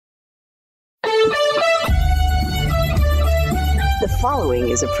The following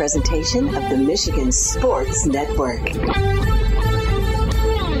is a presentation of the Michigan Sports Network.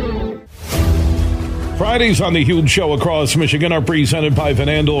 Fridays on the Huge Show across Michigan are presented by Van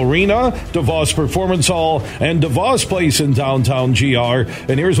Andel Arena, DeVos Performance Hall, and DeVos Place in downtown GR.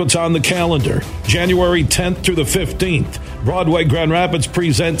 And here's what's on the calendar. January 10th through the 15th, Broadway Grand Rapids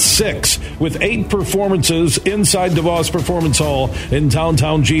presents 6 with 8 performances inside DeVos Performance Hall in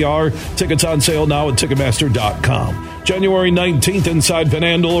downtown GR. Tickets on sale now at Ticketmaster.com. January 19th inside Van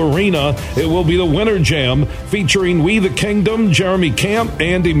Andel Arena, it will be the Winter Jam featuring We the Kingdom, Jeremy Camp,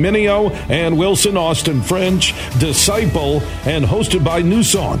 Andy Mineo, and Wilson Austin French, Disciple, and hosted by New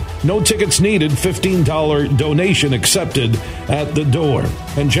Song. No tickets needed, $15 donation accepted at the door.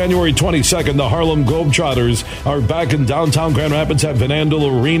 And January 22nd, the Harlem Globetrotters are back in downtown Grand Rapids at Van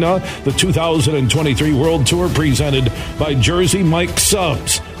Andel Arena. The 2023 World Tour presented by Jersey Mike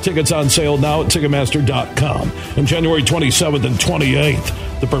Subs. Tickets on sale now at Ticketmaster.com. And January 27th and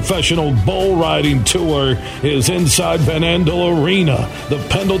 28th, the Professional Bull Riding Tour is inside Van Andel Arena. The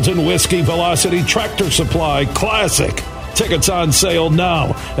Pendleton Whiskey Velocity Tractor Supply Classic. Tickets on sale now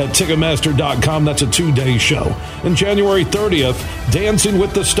at Ticketmaster.com. That's a 2-day show. And January 30th, Dancing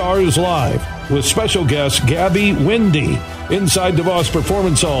with the Stars Live with special guest Gabby Windy inside DeVos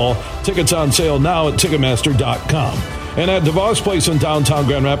Performance Hall. Tickets on sale now at Ticketmaster.com. And at DeVos Place in downtown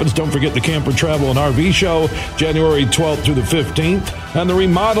Grand Rapids, don't forget the Camper Travel and RV Show, January 12th through the 15th, and the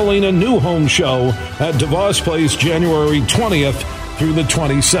Remodeling a New Home Show at DeVos Place, January 20th through the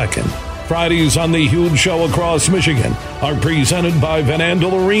 22nd. Fridays on the Huge Show across Michigan are presented by Van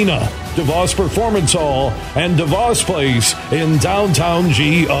Andel Arena, DeVos Performance Hall, and DeVos Place in downtown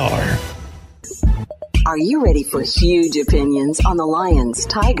GR. Are you ready for huge opinions on the Lions,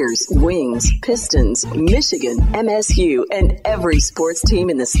 Tigers, Wings, Pistons, Michigan, MSU, and every sports team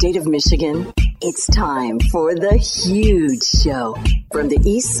in the state of Michigan? It's time for the Huge Show. From the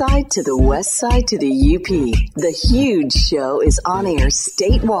east side to the west side to the UP, the Huge Show is on air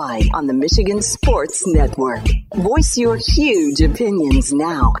statewide on the Michigan Sports Network. Voice your huge opinions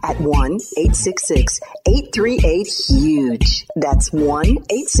now at 1-866-838-HUGE. That's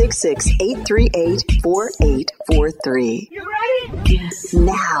 1-866-838-4843. You ready? Yes.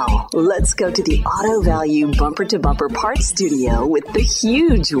 Now, let's go to the Auto Value Bumper to Bumper Parts Studio with the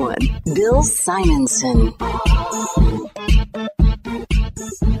huge one, Bill Simonson.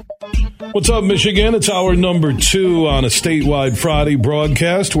 What's up, Michigan? It's hour number 2 on a statewide Friday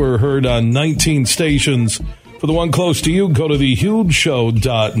broadcast. We're heard on 19 stations. For the one close to you, go to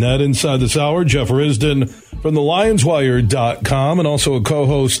thehugeshow.net. Inside this hour, Jeff Risdon from thelionswire.com and also a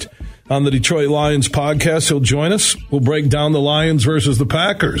co-host on the Detroit Lions podcast. He'll join us. We'll break down the Lions versus the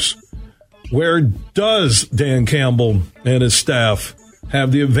Packers. Where does Dan Campbell and his staff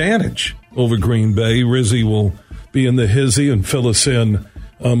have the advantage over Green Bay? Rizzy will be in the hizzy and fill us in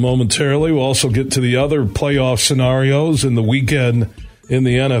momentarily. We'll also get to the other playoff scenarios in the weekend in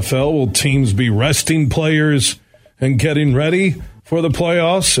the NFL. Will teams be resting players and getting ready for the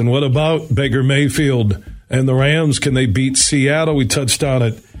playoffs? And what about Baker Mayfield and the Rams? Can they beat Seattle? We touched on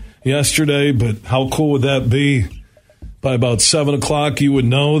it yesterday, but how cool would that be? By about 7 o'clock, you would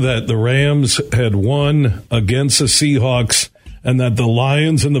know that the Rams had won against the Seahawks and that the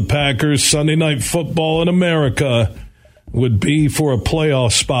Lions and the Packers, Sunday Night Football in America, would be for a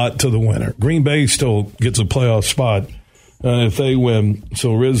playoff spot to the winner. Green Bay still gets a playoff spot if they win. So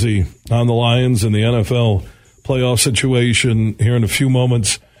Rizzy on the Lions and the NFL playoff situation here in a few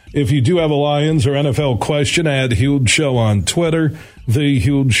moments. If you do have a Lions or NFL question, add Huge Show on Twitter, The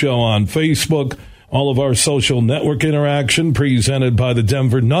Huge Show on Facebook. All of our social network interaction presented by the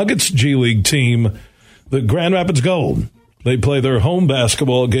Denver Nuggets G League team, the Grand Rapids Gold. They play their home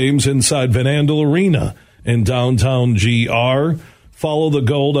basketball games inside Van Andel Arena in downtown GR. Follow the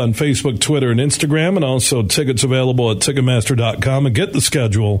Gold on Facebook, Twitter, and Instagram, and also tickets available at Ticketmaster.com. And get the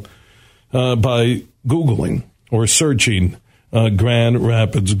schedule by Googling or searching Grand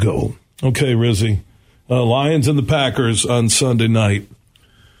Rapids Gold. Okay, Rizzy. Lions and the Packers on Sunday night.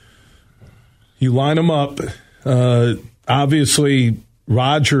 You line them up. Obviously,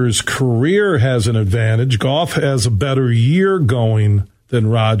 Rodgers' career has an advantage. Goff has a better year going than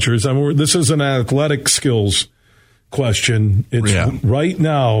Rodgers. I mean, this is an athletic skills question. It's right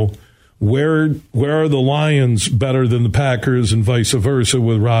now, where are the Lions better than the Packers and vice versa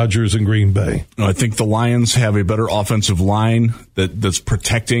with Rodgers and Green Bay? I think the Lions have a better offensive line that's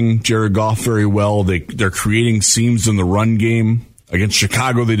protecting Jared Goff very well. They're creating seams in the run game. Against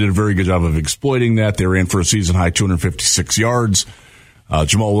Chicago, they did a very good job of exploiting that. They ran for a season-high 256 yards.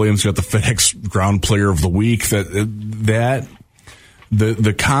 Jamal Williams got the FedEx Ground Player of the Week. That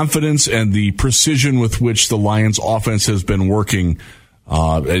the confidence and the precision with which the Lions offense has been working,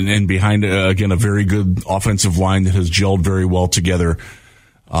 and behind, again, a very good offensive line that has gelled very well together.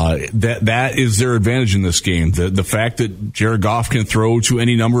 That is their advantage in this game. The fact that Jared Goff can throw to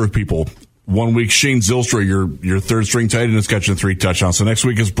any number of people. 1 week, Shane Zylstra, your third string tight end, is catching 3 touchdowns. The next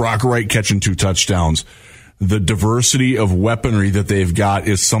week is Brock Wright catching 2 touchdowns. The diversity of weaponry that they've got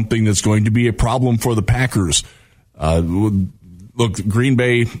is something that's going to be a problem for the Packers. Look, Green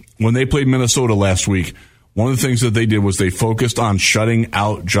Bay, when they played Minnesota last week, one of the things that they did was they focused on shutting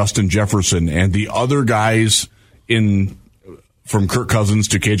out Justin Jefferson, and the other guys from Kirk Cousins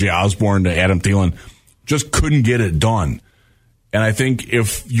to KJ Osborne to Adam Thielen just couldn't get it done. And I think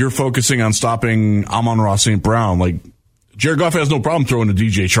if you're focusing on stopping Amon-Ra St. Brown, like Jared Goff has no problem throwing to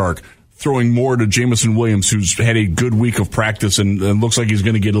DJ Chark, throwing more to Jameson Williams, who's had a good week of practice and looks like he's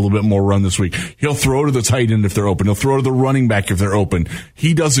going to get a little bit more run this week. He'll throw to the tight end if they're open. He'll throw to the running back if they're open.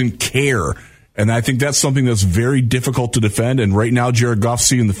 He doesn't care. And I think that's something that's very difficult to defend. And right now, Jared Goff's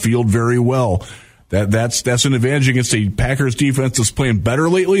seeing the field very well. That's an advantage against a Packers defense that's playing better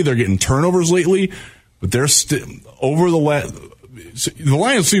lately. They're getting turnovers lately, but they're the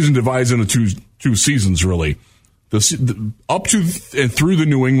Lions season divides into two seasons, really. Up to and through the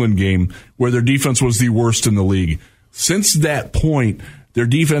New England game, where their defense was the worst in the league. Since that point, their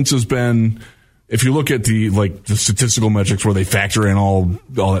defense has been, if you look at the statistical metrics where they factor in all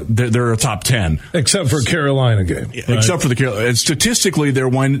that, they're a top 10. Except for Carolina game. Right? Except for the Carolina. And statistically,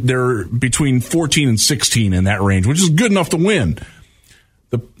 they're between 14 and 16 in that range, which is good enough to win.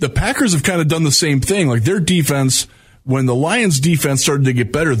 The Packers have kind of done the same thing. Like their defense, when the Lions' defense started to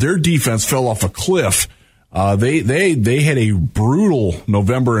get better, their defense fell off a cliff. They had a brutal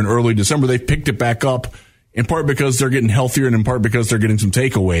November and early December. They picked it back up in part because they're getting healthier and in part because they're getting some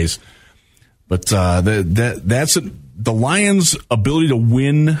takeaways. But that's the Lions' ability to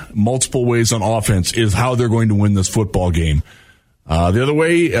win multiple ways on offense is how they're going to win this football game. The other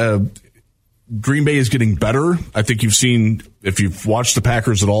way, Green Bay is getting better. I think you've seen, if you've watched the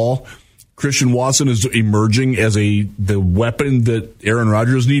Packers at all, Christian Watson is emerging as the weapon that Aaron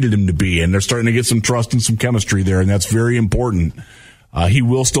Rodgers needed him to be, and they're starting to get some trust and some chemistry there, and that's very important. He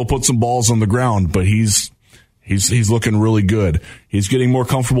will still put some balls on the ground, but he's looking really good. He's getting more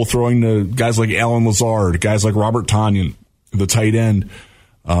comfortable throwing to guys like Alan Lazard, guys like Robert Tonyan, the tight end,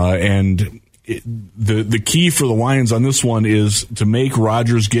 the key for the Lions on this one is to make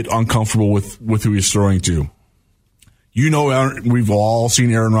Rodgers get uncomfortable with who he's throwing to. You know, we've all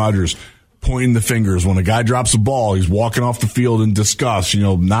seen Aaron Rodgers pointing the fingers. When a guy drops a ball, he's walking off the field in disgust,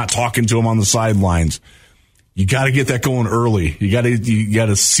 not talking to him on the sidelines. You got to get that going early. You got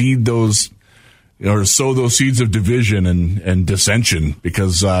to seed those, or sow those seeds of division and dissension,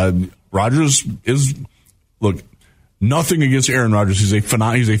 because Rodgers is, look, nothing against Aaron Rodgers. He's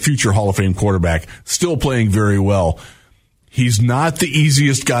a future Hall of Fame quarterback, still playing very well. He's not the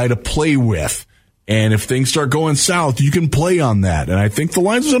easiest guy to play with. And if things start going south, you can play on that. And I think the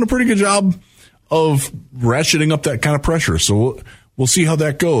Lions have done a pretty good job of ratcheting up that kind of pressure. So we'll see how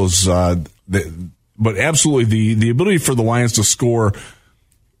that goes. But absolutely, the ability for the Lions to scoring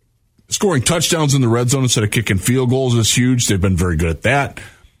touchdowns in the red zone instead of kicking field goals is huge. They've been very good at that.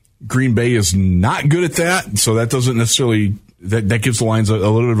 Green Bay is not good at that, so that doesn't necessarily that gives the Lions a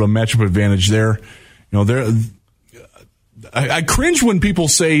little bit of a matchup advantage there. I cringe when people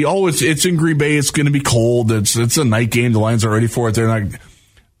say, "Oh, it's in Green Bay. It's going to be cold. It's a night game. The Lions are ready for it."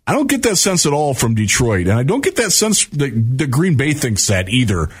 I don't get that sense at all from Detroit, and I don't get that sense that Green Bay thinks that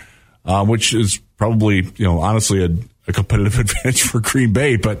either, which is probably honestly a competitive advantage for Green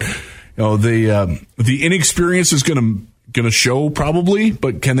Bay. But the inexperience is going to show probably,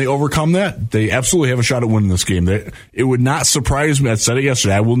 but can they overcome that? They absolutely have a shot at winning this game. It would not surprise me. I said it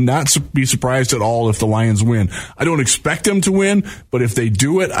yesterday. I will not be surprised at all if the Lions win. I don't expect them to win, but if they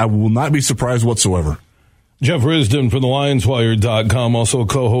do it, I will not be surprised whatsoever. Jeff Risdon from the LionsWire.com, also a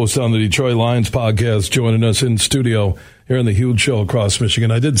co-host on the Detroit Lions podcast, joining us in studio here on the Huge Show across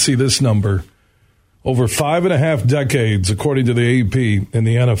Michigan. I did see this number. Over 5.5 decades, according to the AP in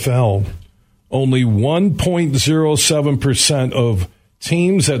the NFL, only 1.07% of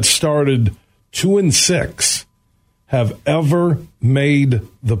teams that started 2-6 have ever made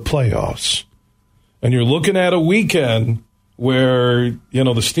the playoffs. And you're looking at a weekend where, the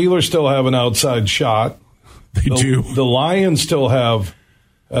Steelers still have an outside shot. They do. The Lions still have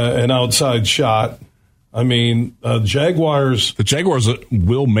an outside shot. I mean, Jaguars. The Jaguars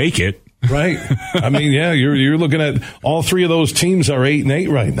will make it. Right. I mean, yeah, you're looking at all three of those teams are 8-8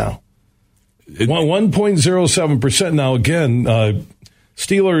 right now. 1.07%. Now, again,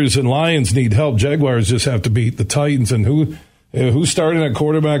 Steelers and Lions need help. Jaguars just have to beat the Titans. And who Who's starting at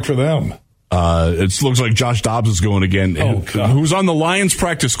quarterback for them? It looks like Josh Dobbs is going again. Who's on the Lions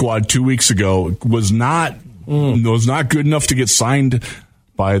practice squad 2 weeks ago was not good enough to get signed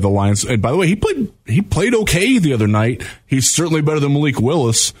by the Lions. And by the way, he played okay the other night. He's certainly better than Malik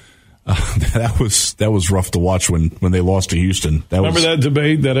Willis. That was rough to watch when they lost to Houston. Remember that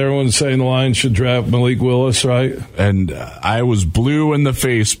debate that everyone's saying the Lions should draft Malik Willis, right? And I was blue in the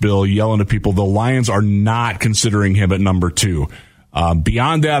face, Bill, yelling at people. The Lions are not considering him at number 2.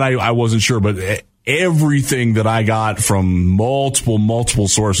 Beyond that, I wasn't sure, but everything that I got from multiple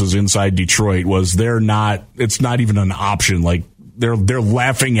sources inside Detroit was it's not even an option. Like they're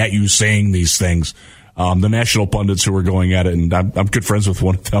laughing at you saying these things. The national pundits who are going at it, and I'm good friends with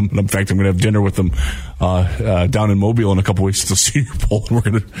one of them. And in fact, I'm going to have dinner with them down in Mobile in a couple weeks at the Senior Bowl. We're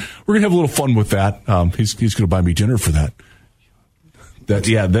going to have a little fun with that. He's going to buy me dinner for that.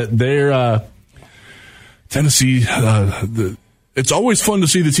 They're Tennessee. It's always fun to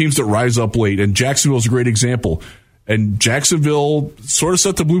see the teams that rise up late, and Jacksonville's a great example. And Jacksonville sort of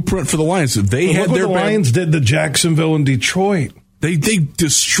set the blueprint for the Lions. They had their Lions did to Jacksonville and Detroit. They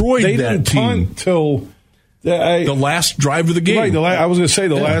destroyed that team. They didn't punt till the last drive of the game. Right, I was going to say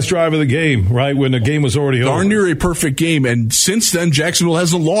last drive of the game, right, when the game was already over. Darn near a perfect game, and since then, Jacksonville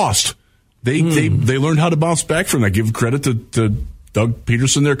hasn't lost. They learned how to bounce back from that. Give credit to Doug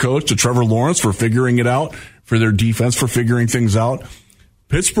Peterson, their coach, to Trevor Lawrence for figuring it out, for their defense for figuring things out.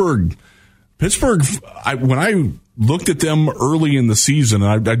 Pittsburgh. When I looked at them early in the season,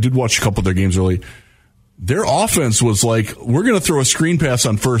 and I did watch a couple of their games early, their offense was like, we're going to throw a screen pass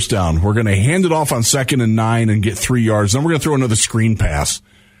on first down. We're going to hand it off on 2nd and 9 and get 3 yards. Then we're going to throw another screen pass.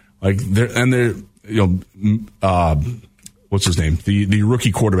 What's his name? The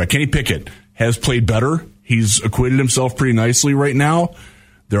rookie quarterback, Kenny Pickett, has played better. He's acquitted himself pretty nicely right now.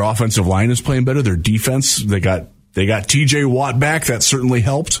 Their offensive line is playing better. Their defense, they got TJ Watt back. That certainly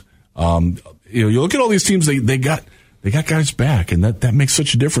helped. You look at all these teams, they got guys back, and that makes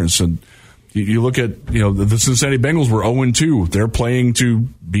such a difference. And you look at, the Cincinnati Bengals were 0-2. They're playing to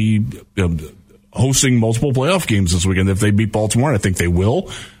be hosting multiple playoff games this weekend. If they beat Baltimore, I think they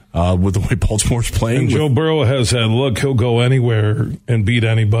will, with the way Baltimore's playing. And Joe Burrow has that look. He'll go anywhere and beat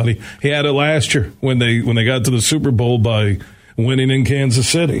anybody. He had it last year when they got to the Super Bowl by winning in Kansas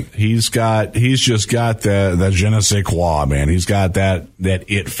City. He's just got that je ne sais quoi, man. He's got that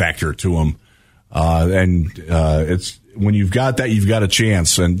it factor to him. It's when you've got that, you've got a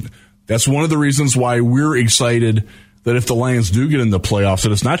chance. And that's one of the reasons why we're excited that if the Lions do get in the playoffs,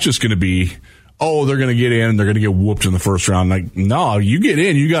 that it's not just going to be, they're going to get in and they're going to get whooped in the first round. Like, no, you get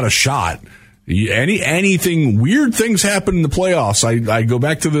in, you got a shot. Anything, weird things happen in the playoffs. I go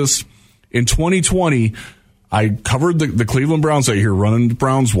back to this in 2020. I covered the Cleveland Browns out here running the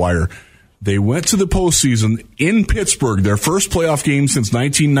Browns wire. They went to the postseason in Pittsburgh, their first playoff game since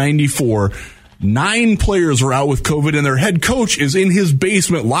 1994. 9 players are out with COVID, and their head coach is in his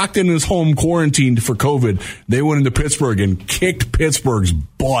basement, locked in his home, quarantined for COVID. They went into Pittsburgh and kicked Pittsburgh's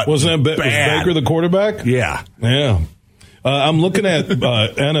butt. Wasn't that was Baker the quarterback? Yeah. I'm looking at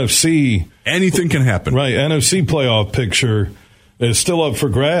NFC. Anything can happen. Right, NFC playoff picture is still up for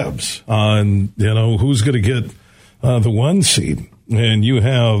grabs on, who's going to get the 1 seed. And you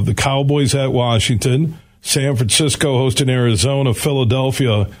have the Cowboys at Washington, San Francisco hosting Arizona,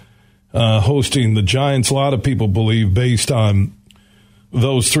 Philadelphia hosting the Giants. A lot of people believe, based on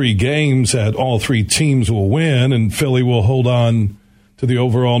those 3 games, that all 3 teams will win and Philly will hold on to the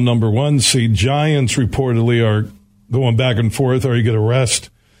overall number 1 seed. Giants reportedly are going back and forth. Are you going to rest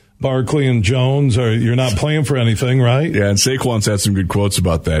Barkley and Jones? Or you're not playing for anything, right? Yeah, and Saquon's had some good quotes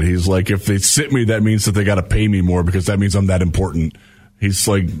about that. He's like, if they sit me, that means that they got to pay me more because that means I'm that important. He's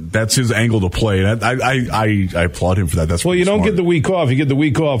like, that's his angle to play. And I applaud him for that. That's you don't get the week off. You get the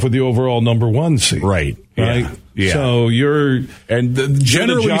week off with the overall number 1 seed. Right. Yeah. So generally the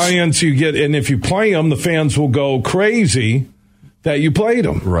Giants, you get, and if you play them, the fans will go crazy that you played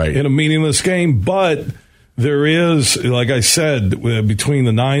them. Right. In a meaningless game. But there is, like I said, between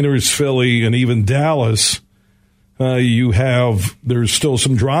the Niners, Philly, and even Dallas, there's still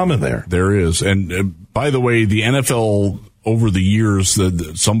some drama there. There is. And by the way, the NFL over the years,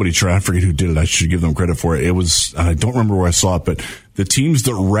 somebody tried, I forget who did it, I should give them credit for it. It was, I don't remember where I saw it, but the teams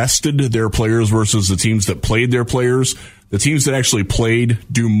that rested their players versus the teams that played their players, the teams that actually played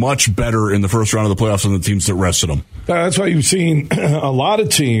do much better in the first round of the playoffs than the teams that rested them. That's why you've seen a lot of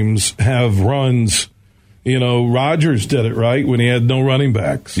teams have runs. Rodgers did it, right, when he had no running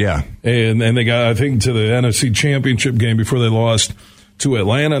backs. Yeah. And they got, I think, to the NFC Championship game before they lost to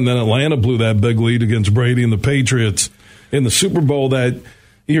Atlanta, and then Atlanta blew that big lead against Brady and the Patriots in the Super Bowl. That,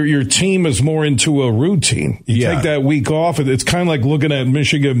 your team is more into a routine. You take that week off. It's kind of like looking at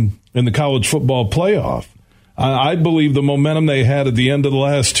Michigan in the college football playoff. I believe the momentum they had at the end of the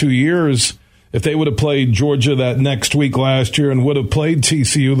last 2 years, if they would have played Georgia that next week last year and would have played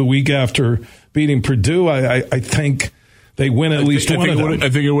TCU the week after beating Purdue, I think they win at least one of them. I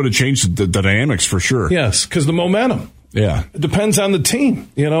think it would have changed the dynamics for sure. Yes, because the momentum. Yeah. It depends on the team.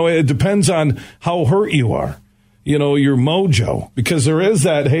 It depends on how hurt you are. Your mojo. Because there is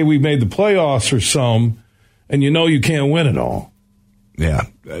that, hey, we made the playoffs or some, and you can't win it all. Yeah.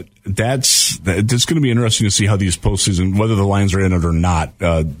 That's going to be interesting to see how these postseason, whether the Lions are in it or not.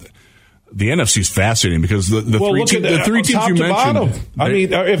 The NFC is fascinating because the three teams you mentioned. I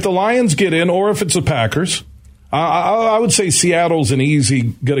mean, if the Lions get in or if it's the Packers, I would say Seattle's an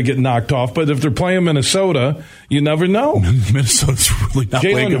easy going to get knocked off. But if they're playing Minnesota, you never know. Minnesota's really not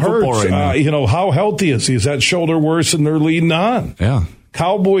playing good football right now. How healthy is he? Is that shoulder worse and they're leading on? Yeah.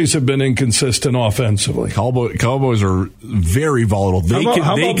 Cowboys have been inconsistent offensively. Cowboys are very volatile.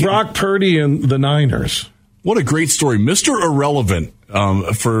 How about Brock Purdy and the Niners? What a great story. Mr. Irrelevant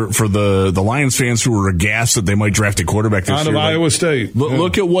for the Lions fans who were aghast that they might draft a quarterback this year. Out of Iowa State.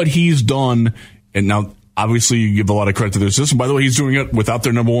 Look at what he's done. And now, obviously, you give a lot of credit to their system. By the way, he's doing it without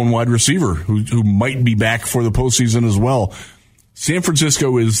their number one wide receiver, who might be back for the postseason as well. San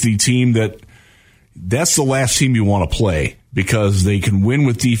Francisco is the team that's the last team you want to play because they can win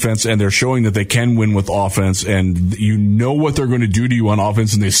with defense, and they're showing that they can win with offense, and you know what they're going to do to you on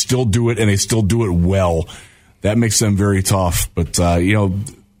offense, and they still do it, and they still do it well. That makes them very tough. But, we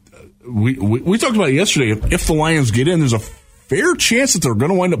talked about it yesterday. If the Lions get in, there's a fair chance that they're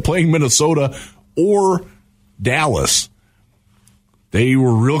going to wind up playing Minnesota or Dallas. They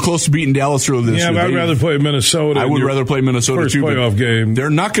were real close to beating Dallas earlier this year. Yeah, I'd rather play Minnesota. I would rather play Minnesota first too. Playoff game. They're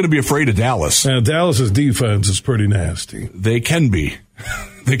not going to be afraid of Dallas. Dallas's defense is pretty nasty. They can be.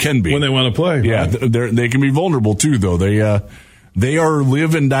 They can be when they want to play. Yeah, right? They can be vulnerable too, though. They are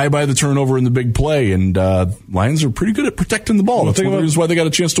live and die by the turnover in the big play, and Lions are pretty good at protecting the ball. That's one of the reasons why they got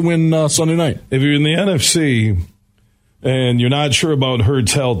a chance to win Sunday night. If you're in the NFC and you're not sure about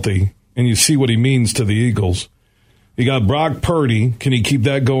Hurts healthy, and you see what he means to the Eagles. You got Brock Purdy. Can he keep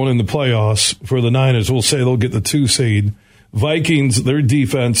that going in the playoffs for the Niners? We'll say they'll get the 2 seed. Vikings, their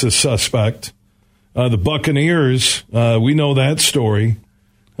defense is suspect. The Buccaneers, we know that story.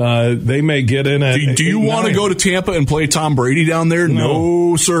 They may get in at Do you want to go to Tampa and play Tom Brady down there?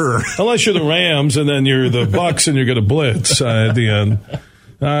 No, sir. Unless you're the Rams and then you're the Bucs and you're going to blitz at the end.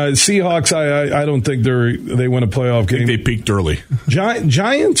 Seahawks, I don't think they win a playoff game. I think they peaked early.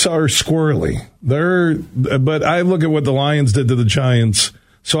 Giants are squirrely. But I look at what the Lions did to the Giants.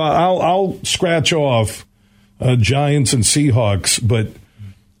 So I'll scratch off Giants and Seahawks. But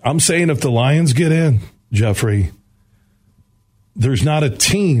I'm saying if the Lions get in, Jeffrey, there's not a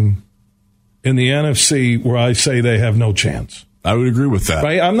team in the NFC where I say they have no chance. I would agree with that.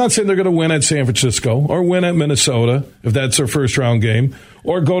 Right? I'm not saying they're going to win at San Francisco or win at Minnesota if that's their first round game,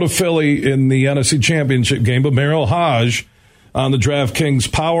 or go to Philly in the NFC Championship game. But Merrill Hodge on the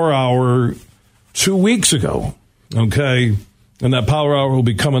DraftKings Power Hour 2 weeks ago, okay, and that Power Hour will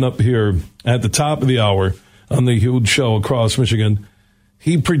be coming up here at the top of the hour on the huge show across Michigan.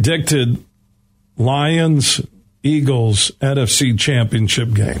 He predicted Lions, Eagles, NFC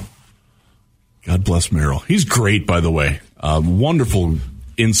Championship game. God bless Merrill. He's great, by the way. Wonderful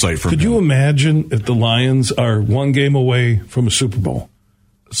insight from him. Could you imagine if the Lions are one game away from a Super Bowl?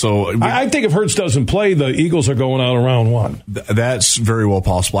 So I think if Hurts doesn't play, the Eagles are going out of round one. That's very well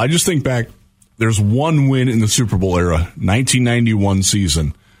possible. I just think back, there's one win in the Super Bowl era, 1991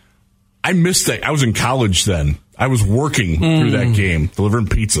 season. I missed that. I was in college then. I was working through that game, delivering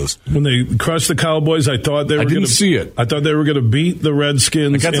pizzas. When they crushed the Cowboys, I thought they were going to see it. I thought they were going to beat the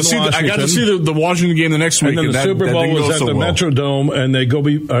Redskins. I got to see the Washington game the next week. And then the Super Bowl was at the Metrodome,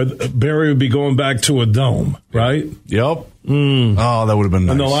 and Barry would be going back to a dome, right? Yep. Oh, that would have been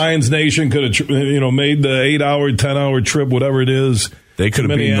nice. And the Lions Nation could have, made the 8-hour, 10-hour trip, whatever it is. They could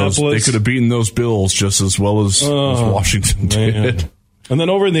have beaten those. They could have beaten those Bills just as well as Washington did. And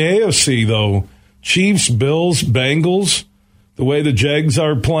then over in the AFC, though, Chiefs, Bills, Bengals, the way the Jags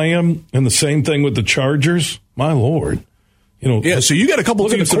are playing, and the same thing with the Chargers. My Lord, So you got a couple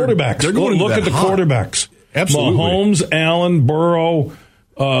of teams. Look at the quarterbacks. They're going look at the quarterbacks. Absolutely, Mahomes, Allen, Burrow,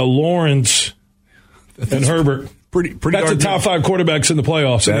 Lawrence, and Herbert. Pretty. That's the top 5 quarterbacks in the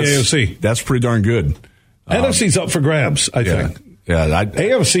playoffs in the AFC. That's pretty darn good. NFC's up for grabs, I think. Yeah,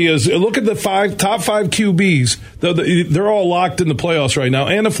 AFC is. Look at the top 5 QBs. They're all locked in the playoffs right now.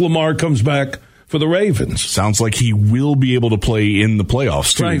 And if Lamar comes back for the Ravens, sounds like he will be able to play in the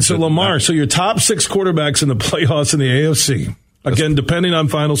playoffs too. Right. So Lamar. So your top 6 quarterbacks in the playoffs in the AFC. Again, depending on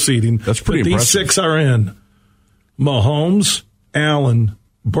final seeding. That's pretty impressive. These 6 are in. Mahomes, Allen,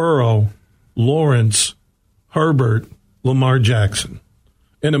 Burrow, Lawrence, Herbert, Lamar Jackson.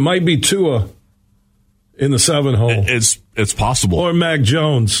 And it might be Tua in the 7 hole. It's possible. Or Mac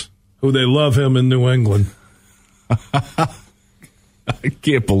Jones, who they love him in New England. I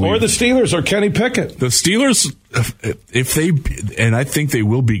can't believe it. Or the Steelers or Kenny Pickett. The Steelers, if they, and I think they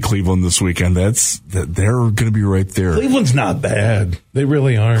will beat Cleveland this weekend, they're going to be right there. Cleveland's not bad. They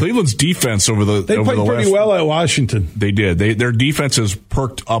really aren't. Cleveland's defense They played pretty well at Washington. They did. Their defense has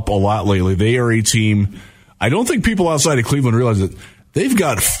perked up a lot lately. They are a team. I don't think people outside of Cleveland realize that they've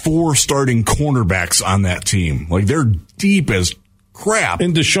got 4 starting cornerbacks on that team. Like, they're deep as crap.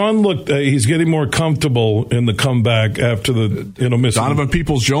 And Deshaun looked, he's getting more comfortable in the comeback after the, missing. Donovan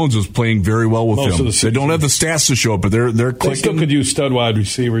Peoples-Jones is playing very well with him. They don't have the stats to show it, but they're clicking. They still could use stud wide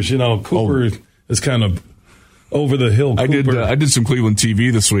receivers. Cooper is kind of over the hill. I did some Cleveland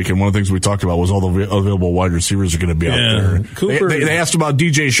TV this week, and one of the things we talked about was all the available wide receivers are going to be out there. Cooper, they asked about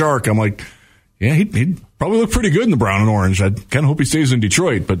DJ Shark. I'm like, yeah, he'd probably look pretty good in the brown and orange. I kind of hope he stays in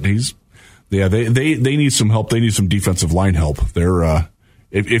Detroit, but they need some help. They need some defensive line help. They're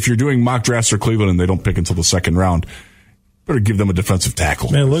if you're doing mock drafts for Cleveland and they don't pick until the 2nd round, better give them a defensive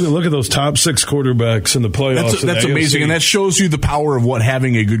tackle. Man, look at those top 6 quarterbacks in the playoffs. That's amazing, and that shows you the power of what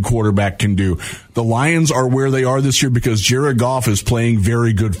having a good quarterback can do. The Lions are where they are this year because Jared Goff is playing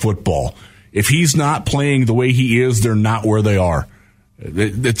very good football. If he's not playing the way he is, they're not where they are.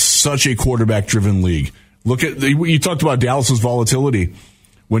 It's such a quarterback-driven league. You talked about Dallas's volatility.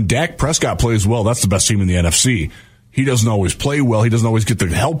 When Dak Prescott plays well, that's the best team in the NFC. He doesn't always play well. He doesn't always get the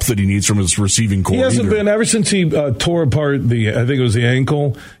help that he needs from his receiving core. He hasn't been, ever since he tore apart I think it was the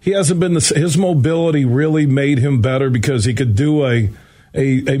ankle, he hasn't been, his mobility really made him better because he could do a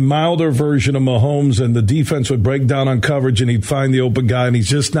milder version of Mahomes, and the defense would break down on coverage and he'd find the open guy, and he's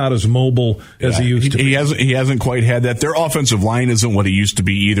just not as mobile as he used to be. He hasn't quite had that. Their offensive line isn't what it used to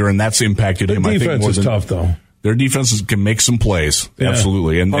be either, and that's impacted him. The defense is tough, though. Their defenses can make some plays,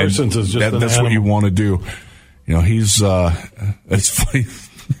 absolutely, and Parsons is just that's what you want to do. He's it's funny.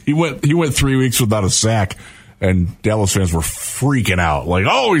 He went 3 weeks without a sack, and Dallas fans were freaking out, like,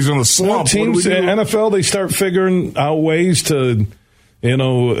 "Oh, he's in a slump." Teams in NFL, they start figuring out ways to,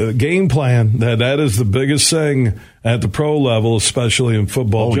 game plan. That is the biggest thing at the pro level, especially in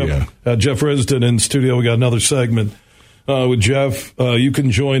football. Jeff Risdon in studio. We got another segment. With Jeff, you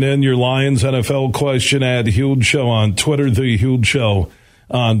can join in your Lions NFL question at Huge Show on Twitter, The Huge Show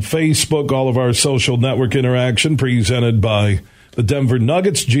on Facebook. All of our social network interaction presented by the Denver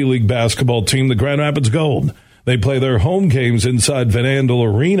Nuggets G League basketball team, the Grand Rapids Gold. They play their home games inside Van Andel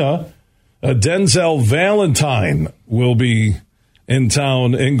Arena. Denzel Valentine will be in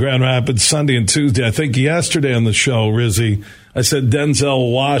town in Grand Rapids Sunday and Tuesday. I think yesterday on the show, Rizzy, I said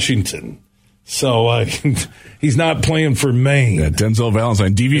Denzel Washington. So he's not playing for Maine. Yeah, Denzel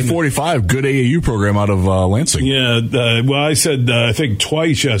Valentine, DV45, good AAU program out of Lansing. Yeah, I said, I think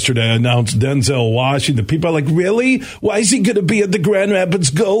twice yesterday, I announced Denzel Washington. People are like, really? Why is he going to be at the Grand Rapids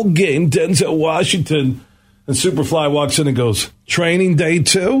Gold game, Denzel Washington? And Superfly walks in and goes, training day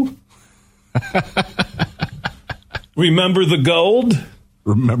 2? Remember the gold?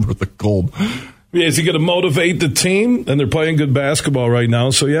 Remember the gold. Yeah, is he going to motivate the team? And they're playing good basketball right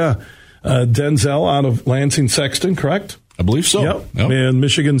now, so yeah. Denzel out of Lansing Sexton, correct? I believe so. Yep. And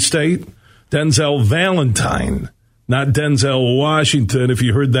Michigan State, Denzel Valentine, not Denzel Washington. If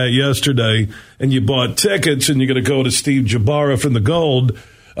you heard that yesterday and you bought tickets and you're going to go to Steve Jabara from the Gold,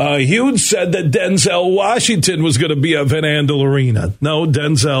 Hughes said that Denzel Washington was going to be at Van Andel Arena. No,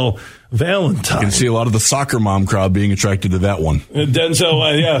 Denzel Valentine. You can see a lot of the soccer mom crowd being attracted to that one. Denzel,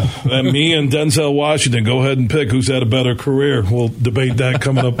 me and Denzel Washington. Go ahead and pick who's had a better career. We'll debate that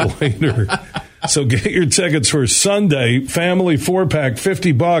coming up later. So get your tickets for Sunday. Family 4-pack,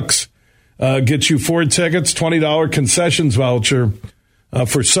 $50. Get you 4 tickets, $20 concessions voucher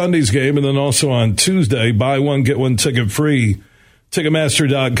for Sunday's game. And then also on Tuesday, buy one, get one ticket free.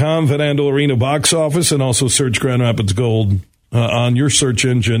 Ticketmaster.com, Van Andel Arena box office, and also search Grand Rapids Gold on your search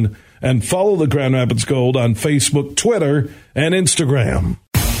engine. And follow the Grand Rapids Gold on Facebook, Twitter, and Instagram.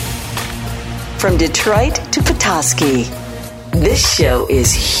 From Detroit to Petoskey, this show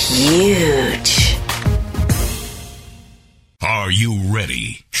is huge. Are you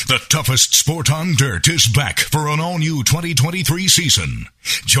ready? The toughest sport on dirt is back for an all-new 2023 season.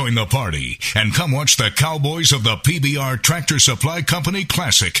 Join the party and come watch the Cowboys of the PBR Tractor Supply Company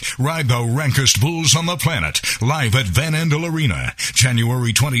Classic ride the rankest bulls on the planet live at Van Andel Arena,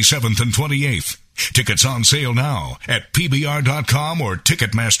 January 27th and 28th. Tickets on sale now at PBR.com or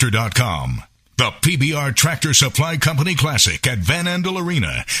Ticketmaster.com. The PBR Tractor Supply Company Classic at Van Andel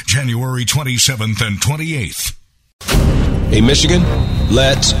Arena, January 27th and 28th. Hey, Michigan,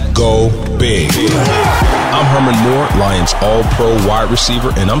 let's go big. I'm Herman Moore, Lions All-Pro wide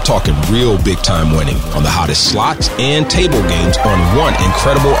receiver, and I'm talking real big-time winning on the hottest slots and table games on one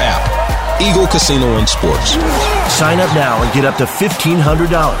incredible app, Eagle Casino and Sports. Sign up now and get up to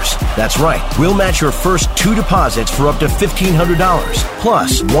 $1,500. That's right. We'll match your first 2 deposits for up to $1,500,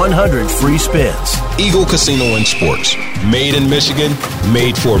 plus 100 free spins. Eagle Casino and Sports. Made in Michigan,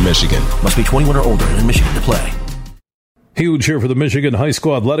 made for Michigan. Must be 21 or older and in Michigan to play. Huge here for the Michigan High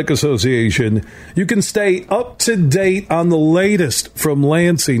School Athletic Association. You can stay up to date on the latest from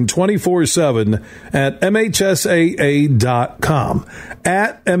Lansing 24/7 at MHSAA.com,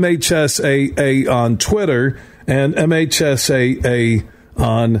 at MHSAA on Twitter, and MHSAA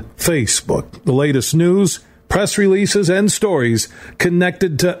on Facebook. The latest news, press releases, and stories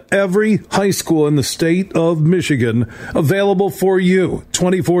connected to every high school in the state of Michigan, available for you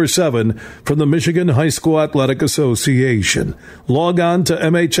 24/7 from the Michigan High School Athletic Association. Log on to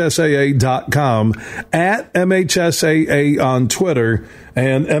MHSAA.com, at MHSAA on Twitter,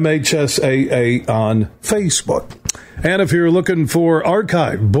 and MHSAA on Facebook. And if you're looking for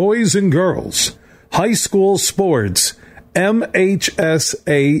archive, boys and girls, high school sports,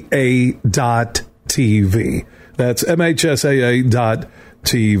 MHSAA.TV. That's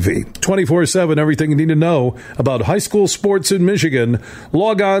MHSAA.TV. 24/7, everything you need to know about high school sports in Michigan.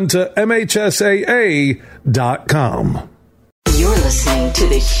 Log on to MHSAA.com. You're listening to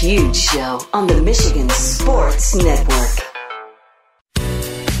The Huge Show on the Michigan Sports Network.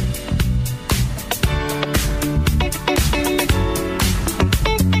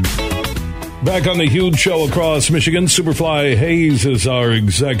 Back on The Huge Show across Michigan, Superfly Hayes is our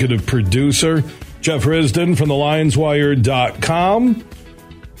executive producer. Jeff Risdon from TheLionsWire.com.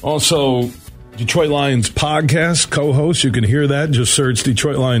 Also, Detroit Lions Podcast co-host. You can hear that. Just search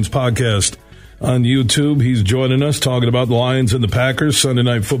Detroit Lions Podcast on YouTube. He's joining us talking about the Lions and the Packers, Sunday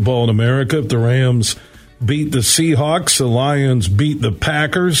Night Football in America. If the Rams beat the Seahawks, the Lions beat the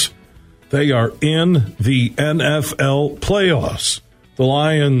Packers, they are in the NFL playoffs. The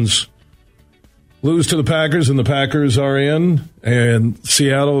Lions lose to the Packers, and the Packers are in, and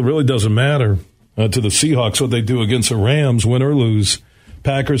Seattle, it really doesn't matter to the Seahawks what they do against the Rams, win or lose.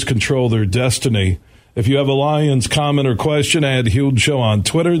 Packers control their destiny. If you have a Lions comment or question, add Huge Show on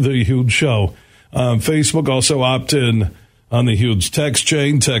Twitter, The Huge Show. Facebook, also opt in on the Huge text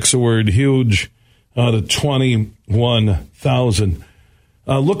chain. Text the word Huge to 21,000.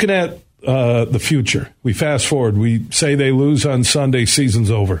 Looking at the future, we fast forward. We say they lose on Sunday, season's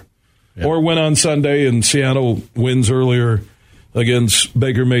over. Yep. Or win on Sunday, and Seattle wins earlier against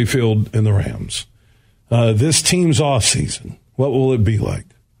Baker Mayfield and the Rams. This team's offseason, what will it be like?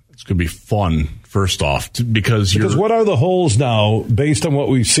 It's going to be fun, first off, because what are the holes now, based on what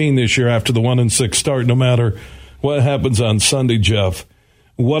we've seen this year after the 1-6 start, no matter what happens on Sunday, Jeff?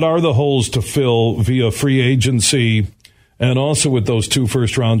 What are the holes to fill via free agency and also with those 2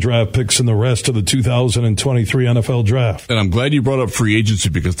 first-round draft picks and the rest of the 2023 NFL draft? And I'm glad you brought up free agency,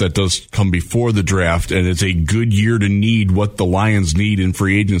 because that does come before the draft, and it's a good year to need what the Lions need in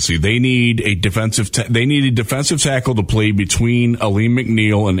free agency. They need a defensive tackle to play between Aleem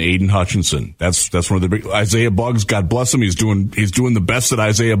McNeil and Aiden Hutchinson. That's one of the big. Isaiah Buggs, God bless him, he's doing the best that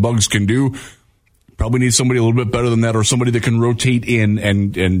Isaiah Buggs can do. Probably need somebody a little bit better than that, or somebody that can rotate in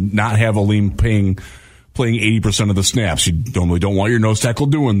and not have Aleem playing 80% of the snaps. You normally don't want your nose tackle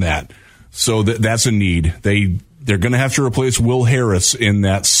doing that. So that's a need. They're going to have to replace Will Harris in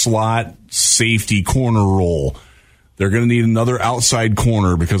that slot safety corner role. They're going to need another outside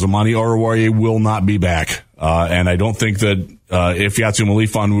corner because Amani Oruwariye will not be back. And I don't think that Ifeatu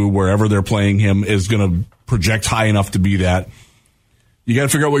Melifonwu, wherever they're playing him, is going to project high enough to be that. You got to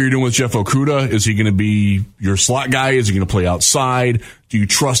figure out what you're doing with Jeff Okudah. Is he going to be your slot guy? Is he going to play outside? Do you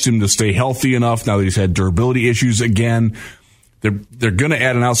trust him to stay healthy enough now that he's had durability issues again? They're going to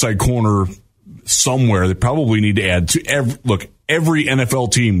add an outside corner somewhere. They probably need to add to every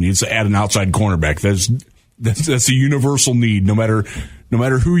NFL team needs to add an outside cornerback. That's a universal need, no matter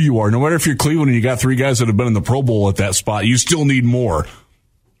who you are. No matter if you're Cleveland and you got 3 guys that have been in the Pro Bowl at that spot, you still need more.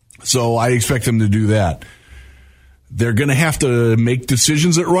 So I expect them to do that. They're going to have to make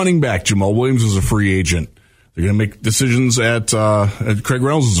decisions at running back. Jamal Williams is a free agent. They're going to make decisions at Craig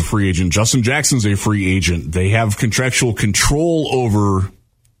Reynolds is a free agent. Justin Jackson's a free agent. They have contractual control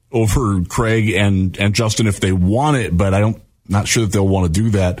over Craig and Justin if they want it, but not sure that they'll want to do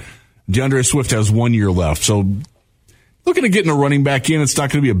that. DeAndre Swift has 1 year left, so looking at getting a running back in, it's not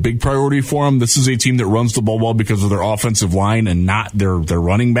going to be a big priority for them. This is a team that runs the ball well because of their offensive line and not their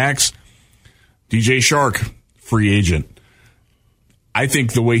running backs. DJ Shark, free agent. I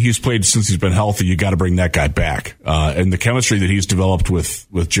think the way he's played since he's been healthy, you got to bring that guy back. And the chemistry that he's developed with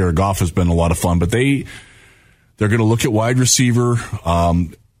Jared Goff has been a lot of fun. But they're going to look at wide receiver.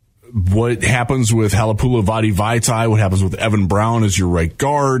 What happens with Halapula Vadi Vaitai? What happens with Evan Brown as your right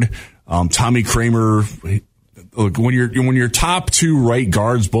guard? Tommy Kramer. Look, when your top two right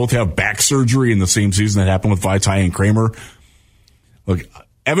guards both have back surgery in the same season that happened with Vaitai and Kramer. Look,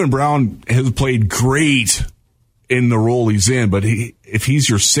 Evan Brown has played great in the role he's in, but if he's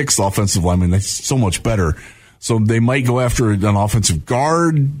your sixth offensive lineman, that's so much better. So they might go after an offensive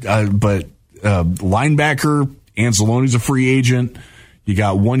guard, but linebacker, Anzalone's a free agent. You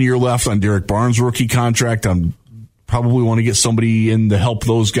got 1 year left on Derek Barnes' rookie contract. Probably want to get somebody in to help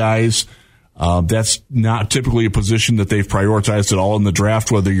those guys. That's not typically a position that they've prioritized at all in the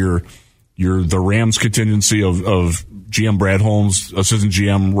draft, whether you're the Rams contingency of GM Brad Holmes, assistant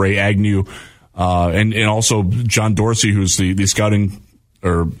GM Ray Agnew, and also John Dorsey, who's the scouting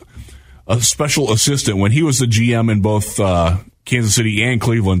or a special assistant. When he was the GM in both Kansas City and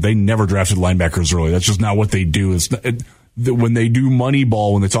Cleveland, they never drafted linebackers early. That's just not what they do. When they do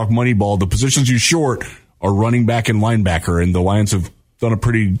Moneyball, when they talk Moneyball, the positions you short are running back and linebacker, and the Lions have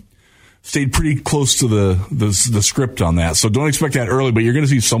stayed pretty close to the script on that. So don't expect that early, but you're going to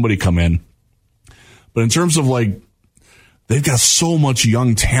see somebody come in. But in terms of they've got so much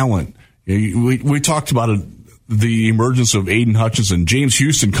young talent. We talked about the emergence of Aiden Hutchinson, James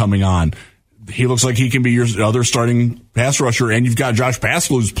Houston coming on. He looks like he can be your other starting pass rusher, and you've got Josh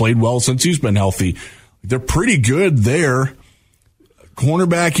Paschal, who's played well since he's been healthy. They're pretty good there.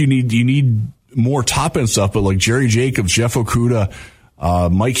 Cornerback, you need more top end stuff, but like Jerry Jacobs, Jeff Okuda,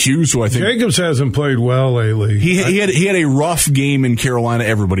 Mike Hughes, who I think Jacobs hasn't played well lately. He had a rough game in Carolina.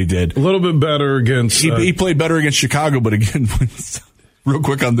 Everybody did a little bit better against. He played better against Chicago, but again, real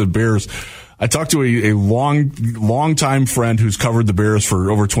quick on the Bears. I talked to a long time friend who's covered the Bears for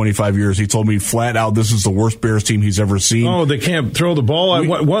over 25 years. He told me flat out this is the worst Bears team he's ever seen. Oh, they can't throw the ball.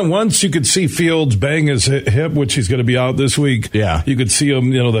 Once you could see Fields bang his hip, which he's going to be out this week. Yeah, you could see him.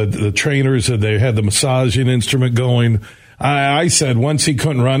 The trainers, they had the massaging instrument going. I said once he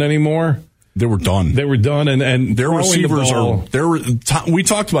couldn't run anymore, they were done. And their receivers we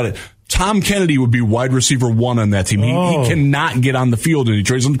talked about it. Tom Kennedy would be wide receiver 1 on that team. He cannot get on the field, and he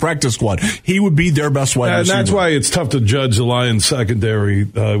trades on the practice squad. He would be their best wide receiver. And that's why it's tough to judge the Lions secondary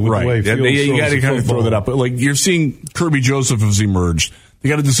with the way Fields you got to kind of throw that up. But you're seeing Kirby Joseph has emerged. They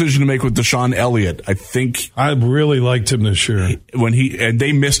got a decision to make with Deshaun Elliott. I think I really liked him this year. And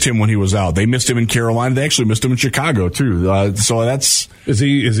they missed him when he was out. They missed him in Carolina. They actually missed him in Chicago too. So that's is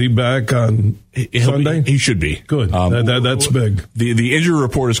he back on Sunday? He should be. Good. That's big. The injury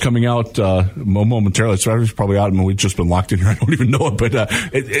report is coming out momentarily. So it's probably out, and we've just been locked in here. I don't even know it.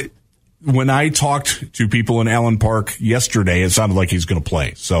 But when I talked to people in Allen Park yesterday, it sounded like he's going to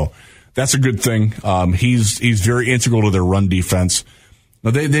play. So that's a good thing. He's very integral to their run defense. Now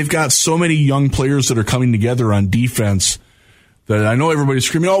they've got so many young players that are coming together on defense that I know everybody's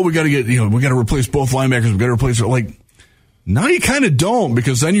screaming, "Oh, we got to replace both linebackers. We got to replace it." Now you kind of don't,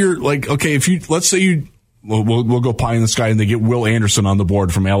 because then you're okay, let's say we'll go pie in the sky and they get Will Anderson on the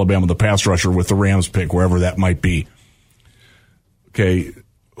board from Alabama, the pass rusher with the Rams pick, wherever that might be. Okay,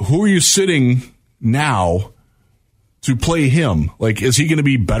 who are you sitting now to play him? Is he going to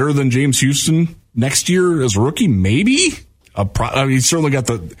be better than James Houston next year as a rookie? Maybe. He's certainly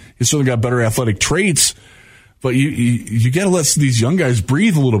got better athletic traits, but you got to let these young guys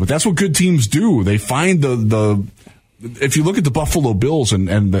breathe a little bit. That's what good teams do. They find if you look at the Buffalo Bills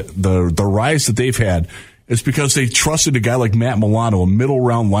and the rise that they've had, it's because they trusted a guy like Matt Milano, a middle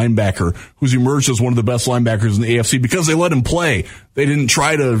round linebacker who's emerged as one of the best linebackers in the AFC because they let him play. They didn't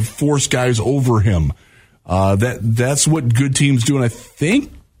try to force guys over him. That's what good teams do, and I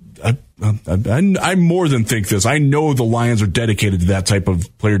think. I more than think this. I know the Lions are dedicated to that type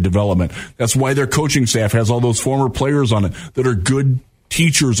of player development. That's why their coaching staff has all those former players on it that are good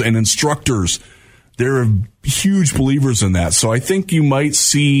teachers and instructors. They're huge believers in that. So I think you might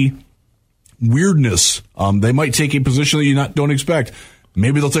see weirdness. They might take a position that you don't expect.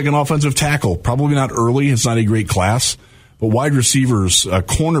 Maybe they'll take an offensive tackle. Probably not early. It's not a great class. But wide receivers,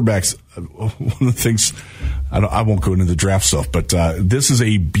 cornerbacks, one of the things, I won't go into the draft stuff, but this is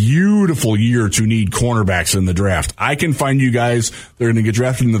a beautiful year to need cornerbacks in the draft. I can find you guys that are going to get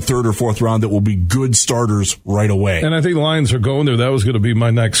drafted in the 3rd or 4th round that will be good starters right away. And I think the Lions are going there. That was going to be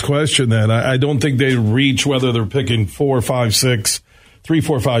my next question then. I don't think they reach whether they're picking 4, 5, 6, 3,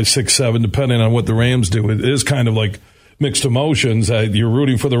 4, 5, 6, 7, depending on what the Rams do. It is kind of like mixed emotions. You're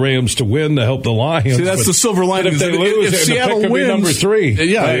rooting for the Rams to win to help the Lions. See, that's the silver lining. If they lose, if Seattle wins, number 3.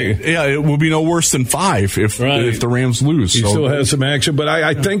 Yeah, it will be no worse than 5 if the Rams lose. He still has some action, but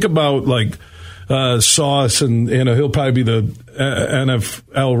I think about like Sauce, and he'll probably be the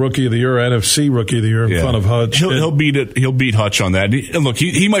NFL Rookie of the Year, NFC Rookie of the Year in front of Hutch. He'll beat it. He'll beat Hutch on that. And look,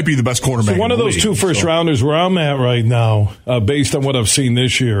 he might be the best quarterback. So one of those two first rounders where I'm at right now, based on what I've seen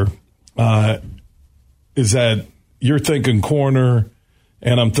this year, is that you're thinking corner,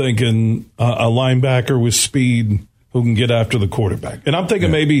 and I'm thinking a linebacker with speed who can get after the quarterback. And I'm thinking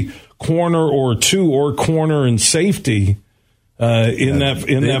maybe corner or 2 or corner and safety in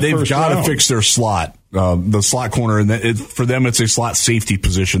that they've first got round. to fix their slot, the slot corner, and for them it's a slot safety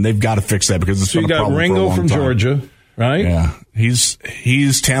position. They've got to fix that because it's been a problem for a long time. Ringo from Georgia, right? Yeah,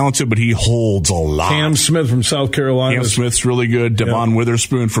 he's talented, but he holds a lot. Cam Smith from South Carolina. Cam Smith's really good. Devon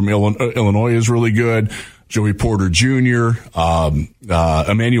Witherspoon from Illinois is really good. Joey Porter Jr.,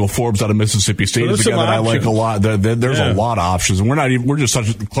 Emmanuel Forbes out of Mississippi State is a guy that I like a lot. There's a lot of options, and we're just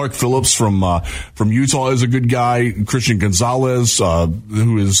touching. Clark Phillips from Utah is a good guy. Christian Gonzalez,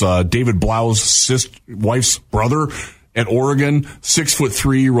 who is David Blau's wife's brother at Oregon,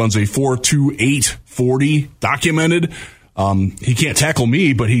 6'3", runs a 4.28 40, documented. He can't tackle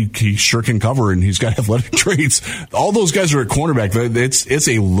me, but he sure can cover, and he's got athletic traits. All those guys are at cornerback. It's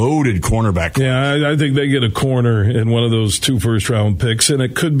a loaded cornerback. Yeah, I think they get a corner in one of those 2 first-round picks, and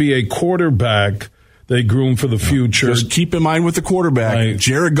it could be a quarterback they groom for the future. Just keep in mind with the quarterback, right.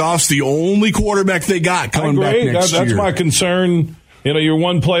 Jared Goff's the only quarterback they got coming back next year. That's my concern. You're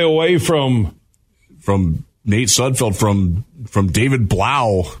one play away from Nate Sudfeld, from David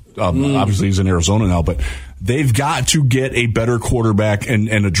Blau. Obviously, he's in Arizona now, but they've got to get a better quarterback and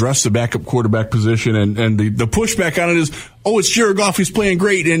address the backup quarterback position. And the pushback on it is, it's Jared Goff. He's playing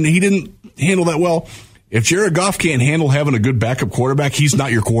great, and he didn't handle that well. If Jared Goff can't handle having a good backup quarterback, he's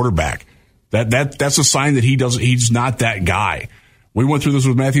not your quarterback. That's a sign that he's not that guy. We went through this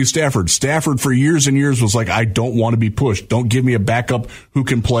with Matthew Stafford. Stafford for years and years was like, I don't want to be pushed. Don't give me a backup who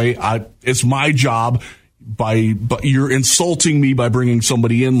can play. It's my job. But you're insulting me by bringing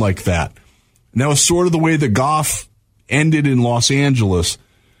somebody in like that. And that was sort of the way that Goff ended in Los Angeles.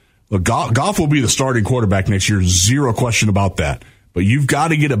 Look, Goff will be the starting quarterback next year, zero question about that. But you've got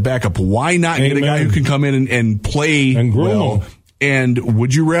to get a backup. Why not get a guy who can come in and play and well? And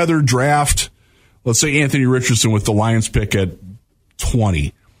would you rather draft, let's say, Anthony Richardson with the Lions pick at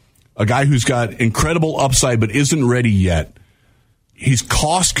 20, a guy who's got incredible upside but isn't ready yet? He's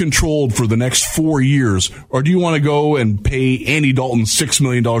cost controlled for the next 4 years, or do you want to go and pay Andy Dalton $6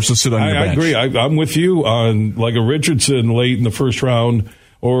 million to sit on your bench? I agree. I'm with you on like a Richardson late in the first round,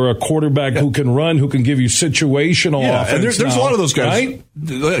 or a quarterback who can run, who can give you situational offense. And there's a lot of those guys. Right?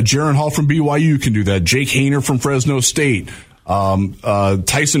 Jaron Hall from BYU can do that. Jake Haener from Fresno State.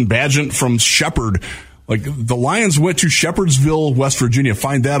 Tyson Bagent from Shepherd. Like, the Lions went to Shepherdsville, West Virginia.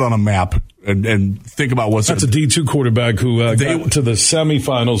 Find that on a map and think about what's... That's a D2 quarterback who got to the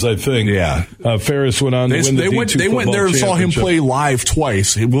semifinals, I think. Yeah. Ferris went on to win the D2 They went there and saw him play live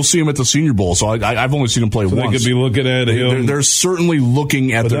twice. We'll see him at the Senior Bowl, so I've only seen him play once. They could be looking at him. They're certainly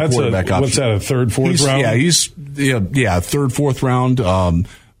looking at their quarterback option. What's that, a third, fourth round? Yeah, third, fourth round.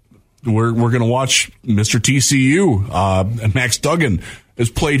 We're going to watch Mr. TCU. Max Duggan has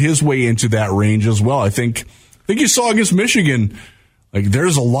played his way into that range as well. I think you saw against Michigan, like,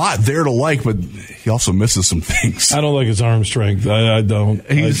 there's a lot there to like, but he also misses some things. I don't like his arm strength. I don't.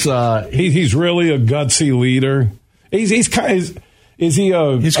 He's really a gutsy leader. He's kind of. Is he?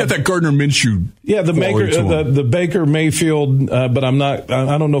 He's got that Gardner Minshew. Yeah, the Baker Mayfield. But I'm not.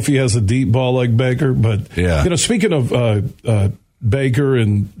 I don't know if he has a deep ball like Baker. But yeah. Speaking of Baker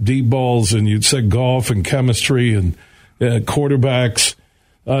and deep balls, and you said golf and chemistry and quarterbacks.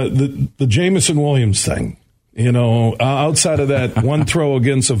 The Jameson Williams thing, outside of that one throw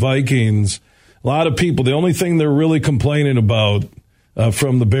against the Vikings, a lot of people, the only thing they're really complaining about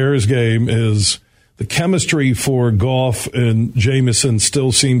from the Bears game is the chemistry for Goff and Jameson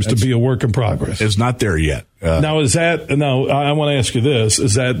still seems to be a work in progress. It's not there yet. Now, I want to ask you this.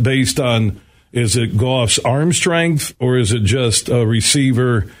 Is that based on, is it Goff's arm strength, or is it just a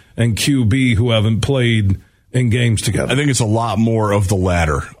receiver and QB who haven't played in games together? I think it's a lot more of the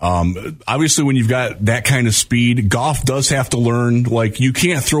latter. Obviously, when you've got that kind of speed, Goff does have to learn, like, you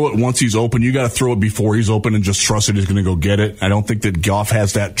can't throw it once he's open. You got to throw it before he's open and just trust that he's going to go get it. I don't think that Goff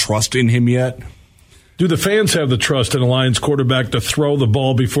has that trust in him yet. do the fans have the trust in a Lions quarterback to throw the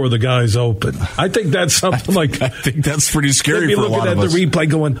ball before the guy's open? I think that's something I think that's pretty scary for a lot of us. They'd be looking at the replay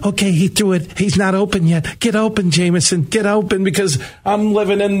going, okay, he threw it. He's not open yet. Get open, Jameson. Get open, because I'm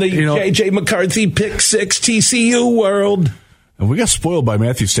living in the J.J. McCarthy pick six TCU world. And we got spoiled by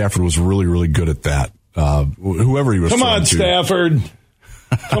Matthew Stafford was really, really good at that. Whoever he was. Come on, Stafford.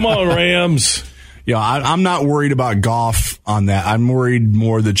 Come on, Rams. Yeah, I'm not worried about Goff on that. I'm worried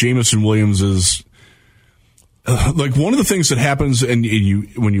more that Jameson Williams is like one of the things that happens, and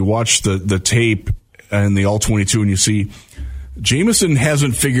when you watch the tape and the all-22, and you see Jameson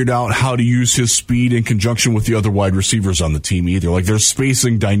hasn't figured out how to use his speed in conjunction with the other wide receivers on the team either. Like there's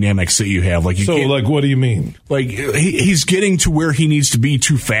spacing dynamics that you have. Like what do you mean? Like he's getting to where he needs to be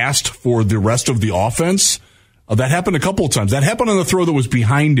too fast for the rest of the offense. That happened a couple of times. That happened on the throw that was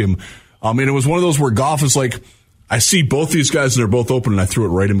behind him. And it was one of those where Goff is like, I see both these guys and they're both open, and I threw it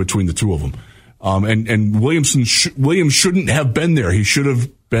right in between the two of them. And Williams shouldn't have been there. He should have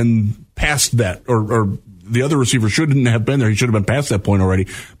been past that, or the other receiver shouldn't have been there. He should have been past that point already.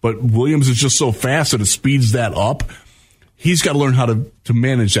 But Williams is just so fast that it speeds that up. He's got to learn how to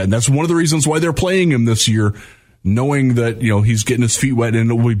manage that. And that's one of the reasons why they're playing him this year, knowing that, he's getting his feet wet and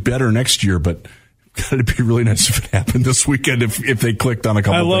it'll be better next year. But it'd be really nice if it happened this weekend if they clicked on a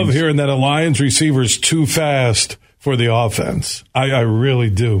couple of things. I love hearing that a Lions receiver's too fast for the offense. I really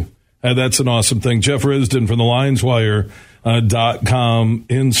do. That's an awesome thing. Jeff Risdon from the LionsWire.com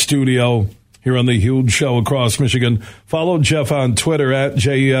in studio here on the Huge Show across Michigan. Follow Jeff on Twitter at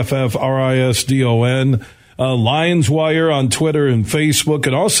JEFFRISDON. Lions Wire on Twitter and Facebook,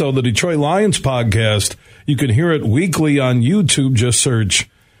 and also the Detroit Lions podcast. You can hear it weekly on YouTube. Just search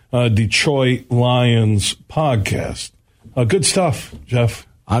Detroit Lions podcast. Good stuff, Jeff.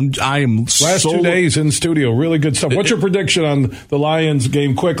 I am last 2 days in studio. Really good stuff. What's your prediction on the Lions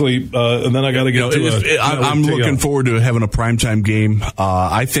game quickly? And then I got to get to I'm looking forward to having a primetime game.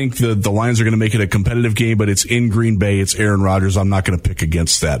 I think the Lions are going to make it a competitive game, but it's in Green Bay. It's Aaron Rodgers. I'm not going to pick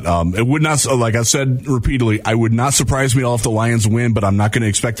against that. It would not, like I said repeatedly, I would not surprise me at all if the Lions win, but I'm not going to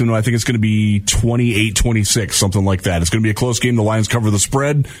expect them to. I think it's going to be 28-26, something like that. It's going to be a close game. The Lions cover the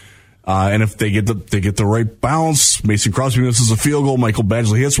spread. And if they get the right bounce, Mason Crosby misses a field goal, Michael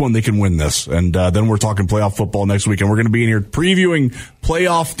Badgley hits one, they can win this. And then we're talking playoff football next week, and we're going to be in here previewing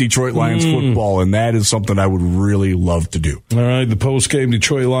playoff Detroit Lions football, and that is something I would really love to do. All right, the post-game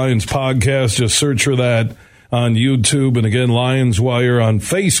Detroit Lions podcast, just search for that on YouTube, and again, Lions Wire on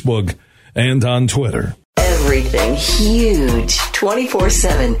Facebook and on Twitter. Everything huge,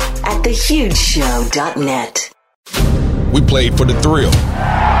 24/7 at thehugeshow.net. We played for the thrill,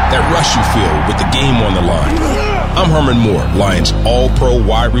 that rush you feel with the game on the line. I'm Herman Moore, Lions All-Pro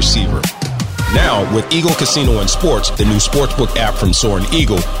wide receiver. Now, with Eagle Casino and Sports, the new sportsbook app from Soaring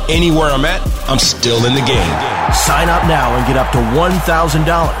Eagle, anywhere I'm at, I'm still in the game. Sign up now and get up to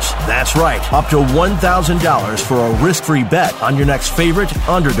 $1,000. That's right, up to $1,000 for a risk-free bet on your next favorite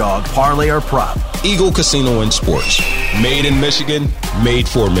underdog, parlay, or prop. Eagle Casino and Sports. Made in Michigan, made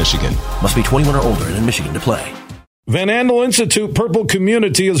for Michigan. Must be 21 or older and in Michigan to play. Van Andel Institute Purple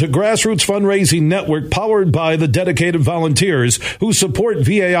Community is a grassroots fundraising network powered by the dedicated volunteers who support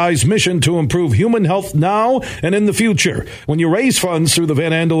VAI's mission to improve human health now and in the future. When you raise funds through the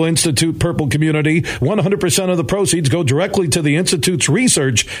Van Andel Institute Purple Community, 100% of the proceeds go directly to the Institute's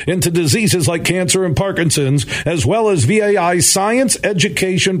research into diseases like cancer and Parkinson's, as well as VAI's science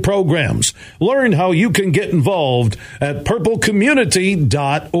education programs. Learn how you can get involved at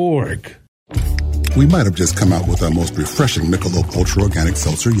purplecommunity.org. We might have just come out with our most refreshing Michelob Ultra Organic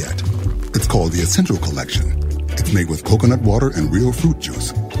Seltzer yet. It's called the Essential Collection. It's made with coconut water and real fruit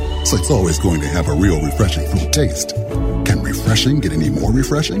juice, so it's always going to have a real refreshing fruit taste. Can refreshing get any more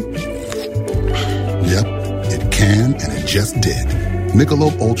refreshing? Yep, it can, and it just did.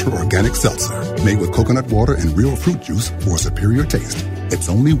 Michelob Ultra Organic Seltzer, made with coconut water and real fruit juice for a superior taste. It's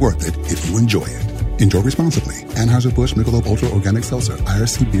only worth it if you enjoy it. Enjoy responsibly. Anheuser-Busch Michelob Ultra Organic Seltzer,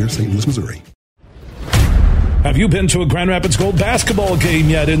 IRC Beer, St. Louis, Missouri. Have you been to a Grand Rapids Gold basketball game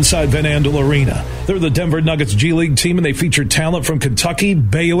yet inside Van Andel Arena? They're the Denver Nuggets G League team, and they feature talent from Kentucky,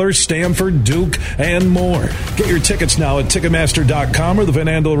 Baylor, Stanford, Duke, and more. Get your tickets now at Ticketmaster.com or the Van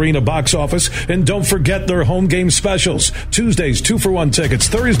Andel Arena box office. And don't forget their home game specials. Tuesdays, 2-for-1 tickets.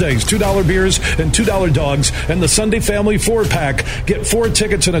 Thursdays, $2 beers and $2 dogs. And the Sunday Family 4-pack. Get 4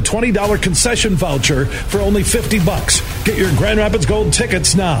 tickets and a $20 concession voucher for only $50. Get your Grand Rapids Gold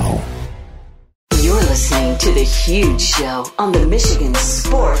tickets now. You're listening to The Huge Show on the Michigan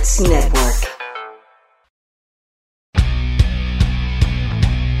Sports Network.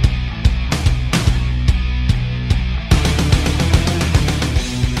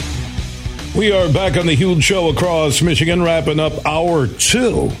 We are back on the Huge Show across Michigan, wrapping up hour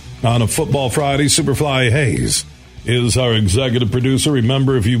 2 on a Football Friday. Superfly Hayes is our executive producer.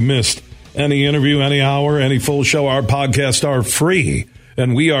 Remember, if you missed any interview, any hour, any full show, our podcasts are free.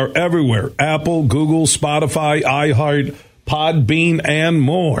 And we are everywhere. Apple, Google, Spotify, iHeart, Podbean, and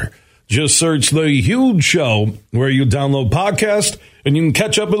more. Just search The Huge Show where you download podcasts, and you can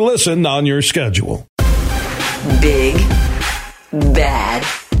catch up and listen on your schedule. Big, bad,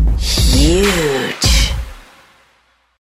 huge.